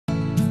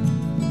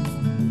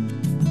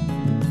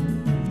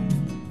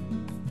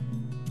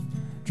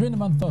during the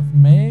month of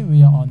May,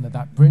 we are on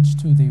that bridge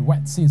to the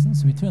wet season,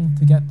 so we tend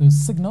to get those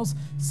signals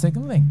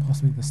signaling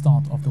possibly the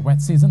start of the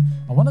wet season.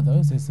 And one of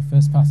those is the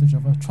first passage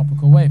of a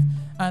tropical wave.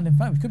 And in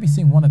fact, we could be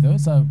seeing one of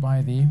those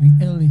by the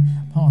early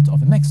part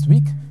of next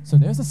week. So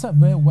there's a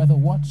severe weather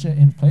watch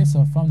in place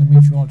from the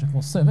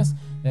Meteorological Service.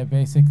 They're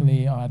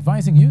basically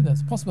advising you there's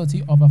a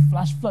possibility of a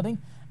flash flooding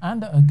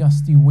and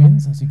gusty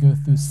winds as you go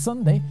through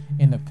Sunday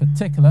in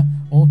particular,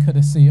 all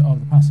courtesy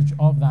of the passage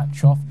of that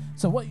trough.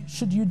 So what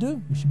should you do?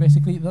 You should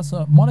basically just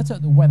monitor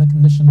the weather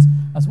conditions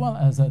as well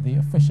as the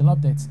official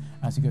updates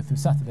as you go through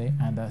Saturday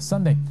and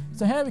Sunday.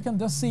 So here we can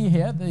just see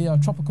here the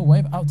tropical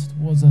wave out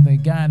towards the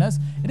Guyanas.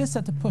 It is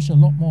set to push a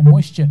lot more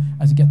moisture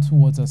as you get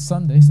towards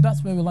Sunday. So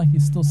that's where we're likely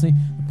to still see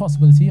the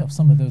possibility of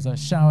some of those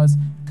showers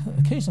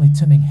occasionally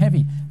turning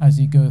heavy as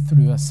you go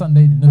through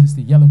Sunday. You notice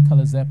the yellow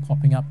colors there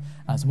popping up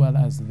as well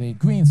as the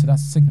green, so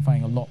that's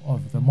signifying a lot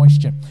of the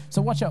moisture. So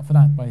watch out for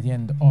that by the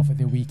end of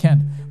the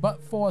weekend.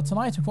 But for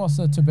tonight across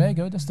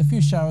Tobago, just a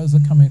few showers are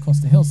coming across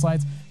the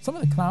hillsides. Some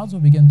of the clouds will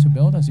begin to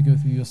build as you go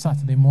through your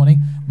Saturday morning.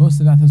 Most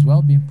of that as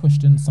well being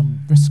pushed in some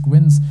brisk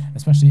winds,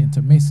 especially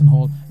into Mason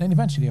Hall, and then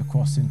eventually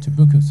across into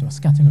Buku. So a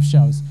scattering of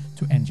showers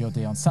to end your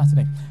day on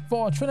Saturday.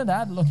 For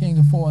Trinidad,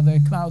 looking for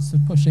the clouds to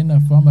push in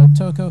from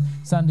Toko,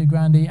 Sangre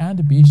Grande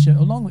and Beach,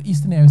 along with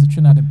eastern areas of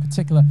Trinidad in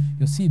particular.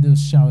 You'll see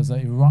those showers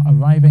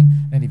arriving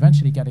and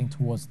eventually getting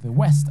towards the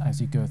west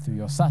as you go through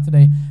your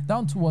Saturday,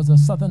 down towards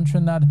southern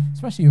Trinidad,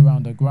 especially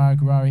around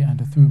Guarari and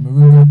through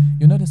Moruga.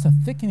 You'll notice a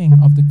thickening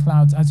of the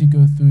clouds as you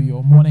go through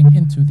your morning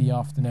into the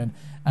afternoon,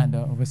 and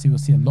obviously we'll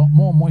see a lot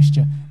more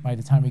moisture by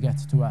the time we get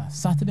to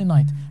Saturday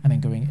night and then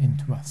going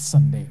into a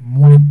Sunday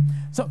morning.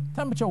 So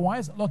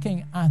temperature-wise,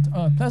 looking at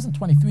a pleasant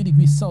 23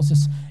 degrees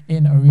Celsius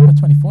in Aruba,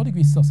 24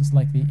 degrees Celsius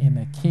likely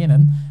in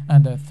Canaan,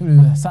 and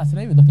through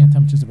Saturday we're looking at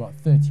temperatures about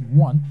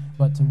 31,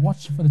 but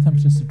watch for the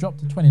temperatures to drop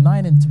to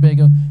 29 in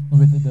Tobago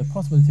with the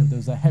possibility of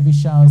those heavy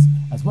showers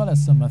as well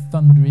as some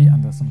thundery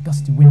and some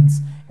gusty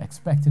winds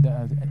expected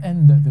at the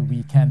end of the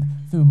weekend.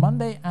 Through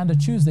Monday and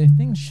Tuesday,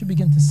 things should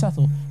begin to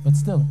settle, but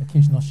still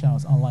occasional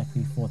showers are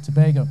likely for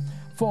Tobago.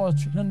 For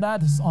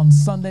Trinidad on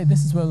Sunday,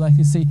 this is where we'll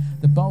likely see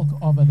the bulk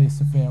of the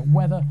severe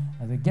weather,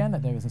 as again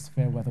there is a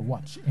severe weather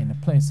watch in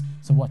place,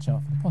 so watch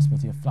out for the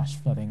possibility of flash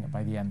flooding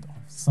by the end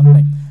of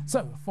Sunday.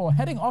 So for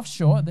heading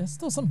offshore, there's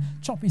still some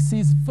choppy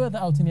seas further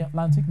out in the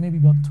Atlantic, maybe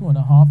about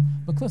 2.5,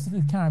 but closer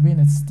to the Caribbean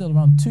it's still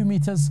around 2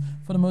 meters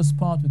for the most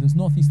part, with those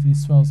northeasterly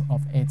swells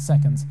of 8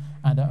 seconds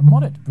and a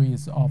moderate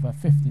breeze of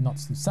 50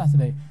 knots through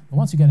Saturday. But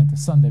once you get into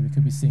Sunday, we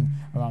could be seeing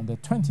around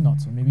 20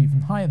 knots or maybe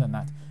even higher than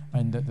that,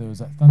 and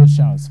those thunder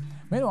showers.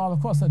 Meanwhile,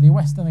 of course, the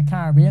Western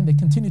Caribbean, they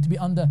continue to be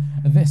under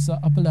this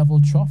upper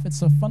level trough.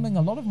 It's funneling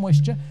a lot of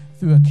moisture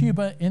through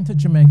Cuba into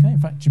Jamaica. In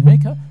fact,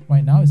 Jamaica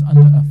right now is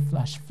under a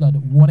flash flood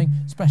warning,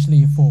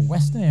 especially for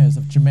western areas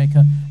of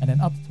Jamaica, and then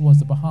up towards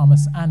the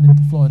Bahamas and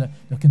into Florida.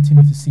 They'll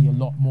continue to see a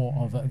lot more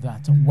of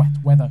that wet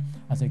weather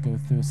as they go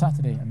through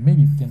Saturday and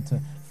maybe begin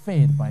to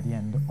fade by the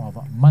end of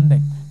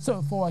Monday.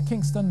 So for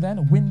Kingston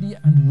then, windy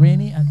and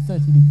rainy at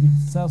 30 degrees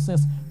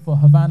Celsius. For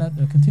Havana,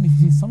 they'll continue to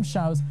see some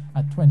showers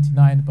at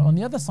 29, but on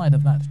the other side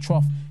of that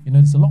trough, you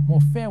notice a lot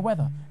more fair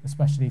weather,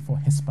 especially for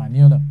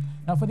Hispaniola.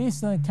 Now for the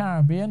Eastern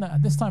Caribbean,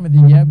 at this time of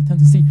the year, we tend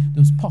to see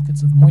those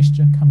pockets of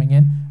moisture coming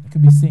in. We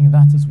could be seeing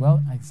that as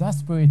well,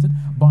 exacerbated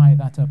by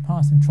that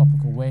passing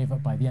tropical wave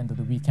by the end of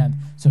the weekend.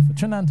 So for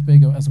Trinidad and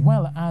Tobago, as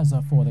well as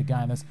for the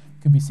Guyanas,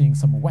 could be seeing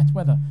some wet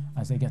weather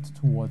as they get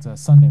towards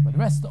Sunday. But the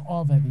rest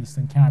of the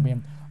Eastern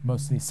Caribbean,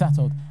 mostly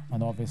settled,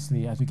 and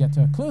obviously as we get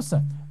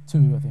closer to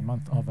the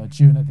month of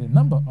June, the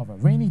number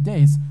of rainy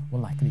days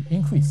will likely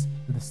increase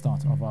with the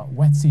start of our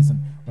wet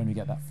season when we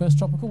get that first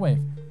tropical wave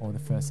or the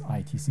first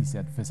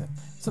ITCZ visit.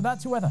 So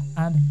that's your weather,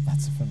 and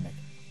that's it from Nick.